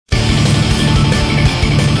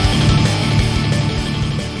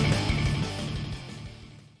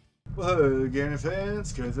Hello, gaming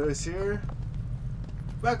fans. Kothos here.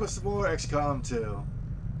 Back with some more XCOM2.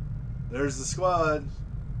 There's the squad.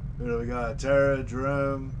 Who do we got? Tara,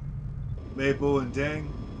 Jerome, Maple, and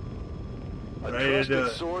Ding. A trusted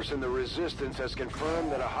source in the Resistance has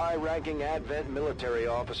confirmed that a high-ranking Advent military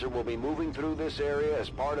officer will be moving through this area as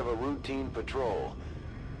part of a routine patrol.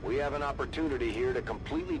 We have an opportunity here to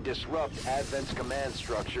completely disrupt Advent's command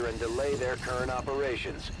structure and delay their current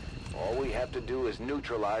operations. All we have to do is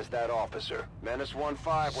neutralize that officer. Menace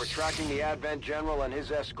 1-5, we're tracking the Advent General and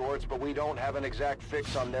his escorts, but we don't have an exact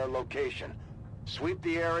fix on their location. Sweep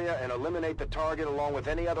the area and eliminate the target along with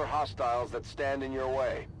any other hostiles that stand in your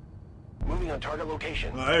way. Moving on target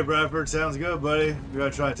location. Well, hey, Bradford, sounds good, buddy. We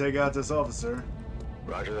gotta try to take out this officer.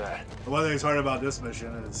 Roger that. The one thing that's hard about this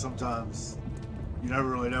mission is sometimes you never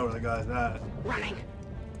really know where the guy's at. Running.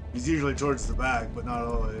 He's usually towards the back, but not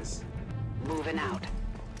always. Moving out.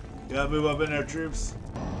 Yeah, move up in there, troops.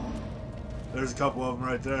 There's a couple of them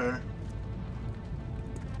right there.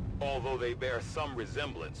 Although they bear some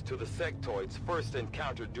resemblance to the sectoids first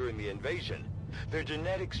encountered during the invasion, their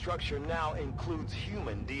genetic structure now includes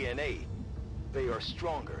human DNA. They are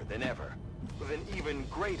stronger than ever, with an even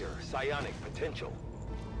greater psionic potential.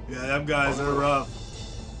 Yeah, them guys are rough.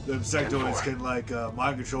 Them sectoids can like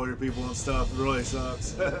mind control your people and stuff. It really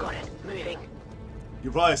sucks. Got it. Moving.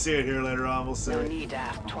 You'll probably see it here later on. We'll see. No need to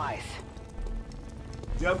ask twice.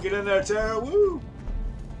 Yep, get in there, Tara. Woo!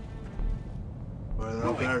 Or they're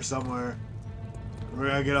up there somewhere. We're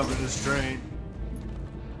gonna get up in this train.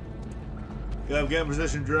 Yep, get in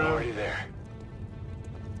position, drone. Already there.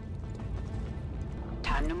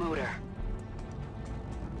 Time to motor.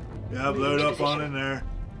 Yep, load up on in there.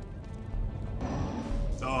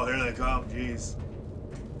 Oh, here they come. Jeez.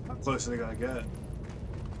 How close are they gonna get?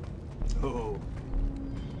 Oh.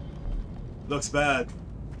 Looks bad.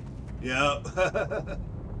 Yep.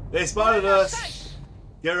 They spotted us.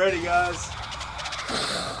 Get ready, guys.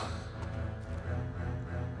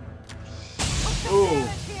 Ooh.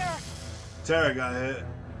 Tara got hit.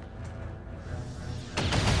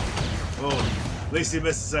 Oh, at least he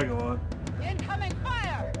missed the second one. Incoming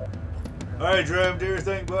fire! Alright, Drum, do your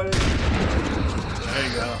thing, buddy. There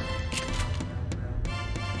you go.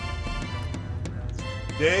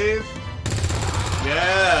 Dave?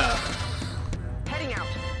 Yeah. Heading out.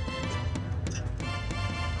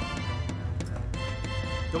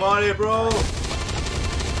 Come on, April.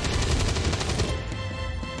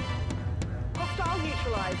 Hostile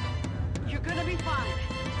neutralized. You're gonna be fine.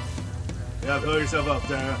 Yeah, blow yourself up,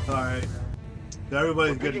 Tara. Alright.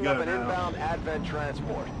 Everybody's good to Picking go up an now. inbound Advent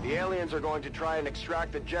transport. The aliens are going to try and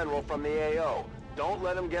extract the General from the AO. Don't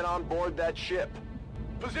let him get on board that ship.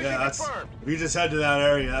 Position Yeah, that's, confirmed. if you just head to that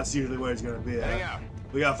area, that's usually where it's going to be Heading at. out.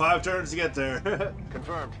 We got 5 turns to get there.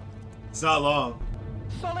 Confirmed. It's not long.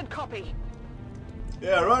 Solid copy.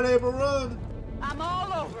 Yeah, run, April, run! I'm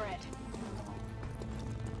all over it.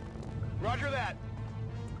 Roger that.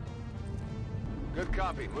 Good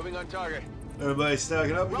copy. Moving on target. Everybody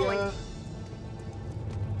stacking up again.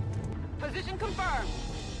 Position confirmed.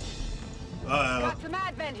 Uh-oh. Got some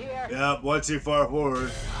Advent here. Yep, one too far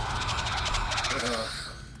forward.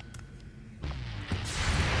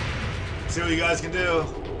 See what you guys can do.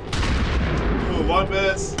 Ooh, 1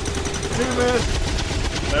 minute, 2 minutes.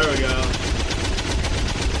 There we go.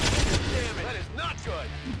 Damn it. That is not good.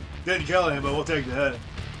 Didn't kill him, but we'll take the hit.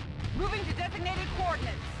 Moving to designated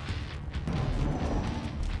coordinates.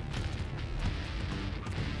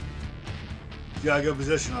 You got a good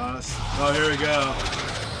position on us. Oh, here we go.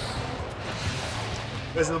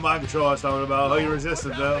 This is the mind control I was talking about. Oh, you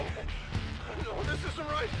resisted, though. No, this isn't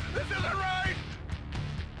right. This isn't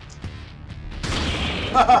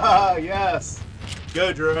right. Yes.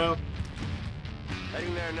 Go, Jerome.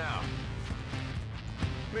 Heading there now.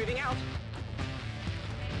 Moving out.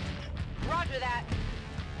 Roger that.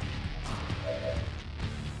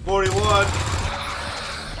 41.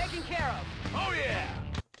 Taken care of. Oh, yeah.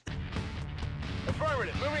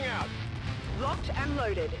 Affirmative. Moving out. Locked and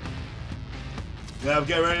loaded. Yeah,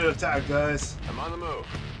 get ready to attack, guys. I'm on the move.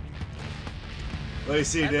 What do you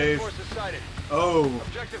see, Advent Dave? forces sighted. Oh,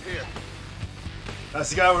 Objective here.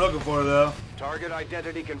 that's the guy we're looking for, though. Target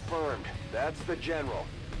identity confirmed. That's the General.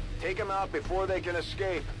 Take him out before they can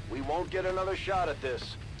escape. We won't get another shot at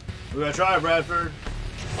this. We're gonna try, Bradford.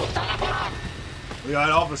 We got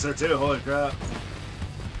an officer, too. Holy crap.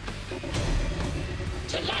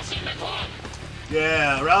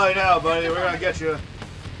 Yeah, rally now, buddy. We're gonna get you.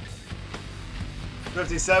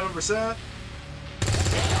 57%.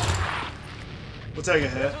 We'll take a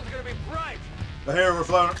hit. This one's gonna be bright. But here we're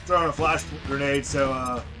throwing a flash grenade,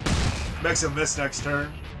 so makes him miss next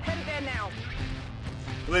turn. Headed there now.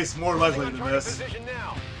 At least more likely to Target miss. position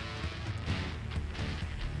now.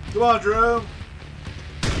 Come on, Jerome.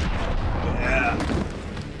 Yeah.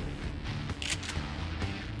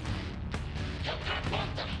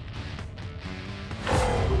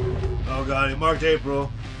 Oh god, he marked April.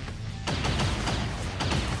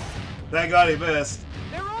 Thank god he missed.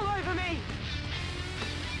 They're all over me.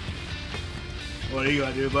 What are you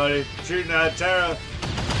gonna do, buddy? Shooting at Tara.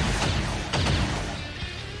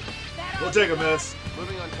 We'll take a miss.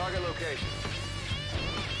 Moving on target location.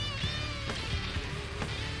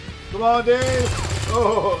 Come on, Dave.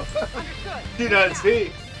 Oh, Understood. shoot at his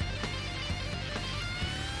feet.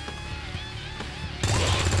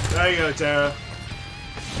 There you go, Tara.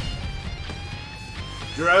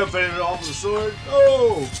 Jerome faded it off with the sword.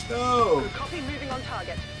 Oh, no. Copy, moving on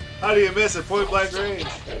target. How do you miss at point blank range?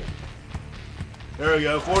 There we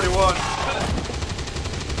go, 41.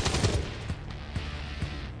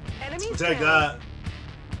 Enemy We'll take down. that.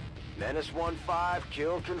 Menace 1-5,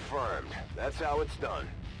 kill confirmed. That's how it's done.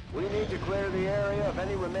 We need to clear the area of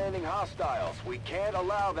any remaining hostiles. We can't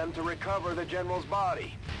allow them to recover the General's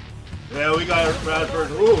body. Yeah, we got Bradford.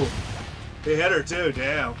 Ooh, he hit her too,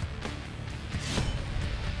 damn.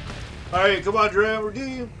 Alright, come on, Jerome,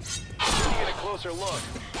 redeem. Get a closer look.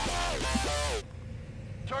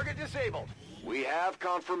 Target disabled. We have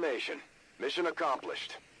confirmation. Mission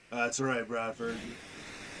accomplished. That's right, Bradford.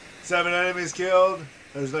 7 enemies killed.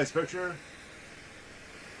 There's a nice picture.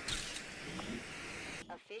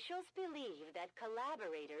 Officials believe that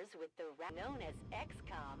collaborators with the known as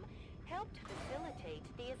Xcom helped facilitate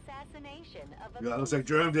the assassination of a Yeah, looks like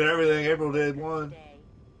Jerome did everything. April did one.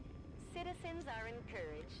 Citizens are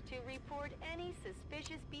encouraged to report any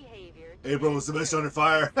suspicious behavior. April was the most under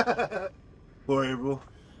fire. Poor April.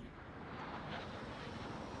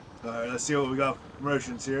 Alright, let's see what we got for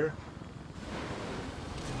promotions here.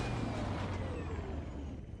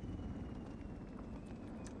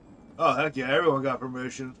 Oh, heck yeah, everyone got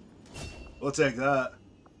promotion. We'll take that.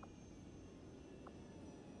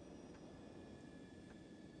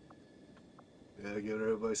 Yeah, give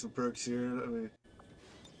everybody some perks here. Let me...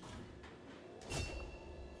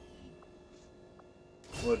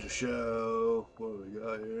 What to show? What do we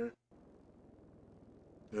got here?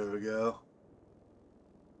 There we go.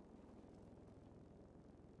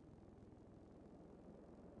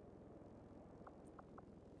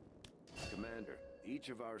 Commander, each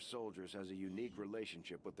of our soldiers has a unique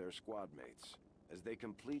relationship with their squad mates. As they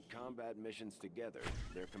complete combat missions together,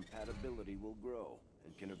 their compatibility will grow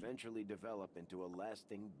and can eventually develop into a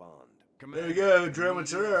lasting bond. There you go, Jerome and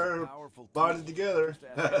Tara bonded together.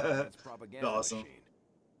 Awesome.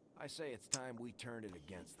 I say it's time we turn it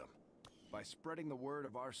against them. By spreading the word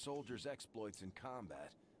of our soldiers' exploits in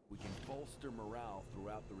combat, we can bolster morale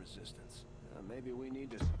throughout the resistance. Maybe we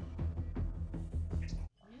need to...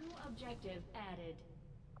 New objective added.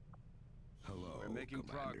 Hello, we're making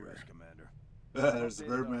progress, Commander. There's the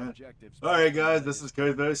Birdman. Alright guys, this is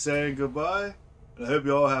Xcom2 saying goodbye. And I hope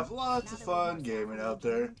you all have lots of fun gaming out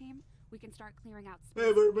there. We can start clearing out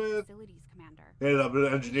Hey, Birdman. facilities, Commander. Ended up an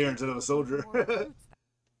engineer instead of a soldier. More recruits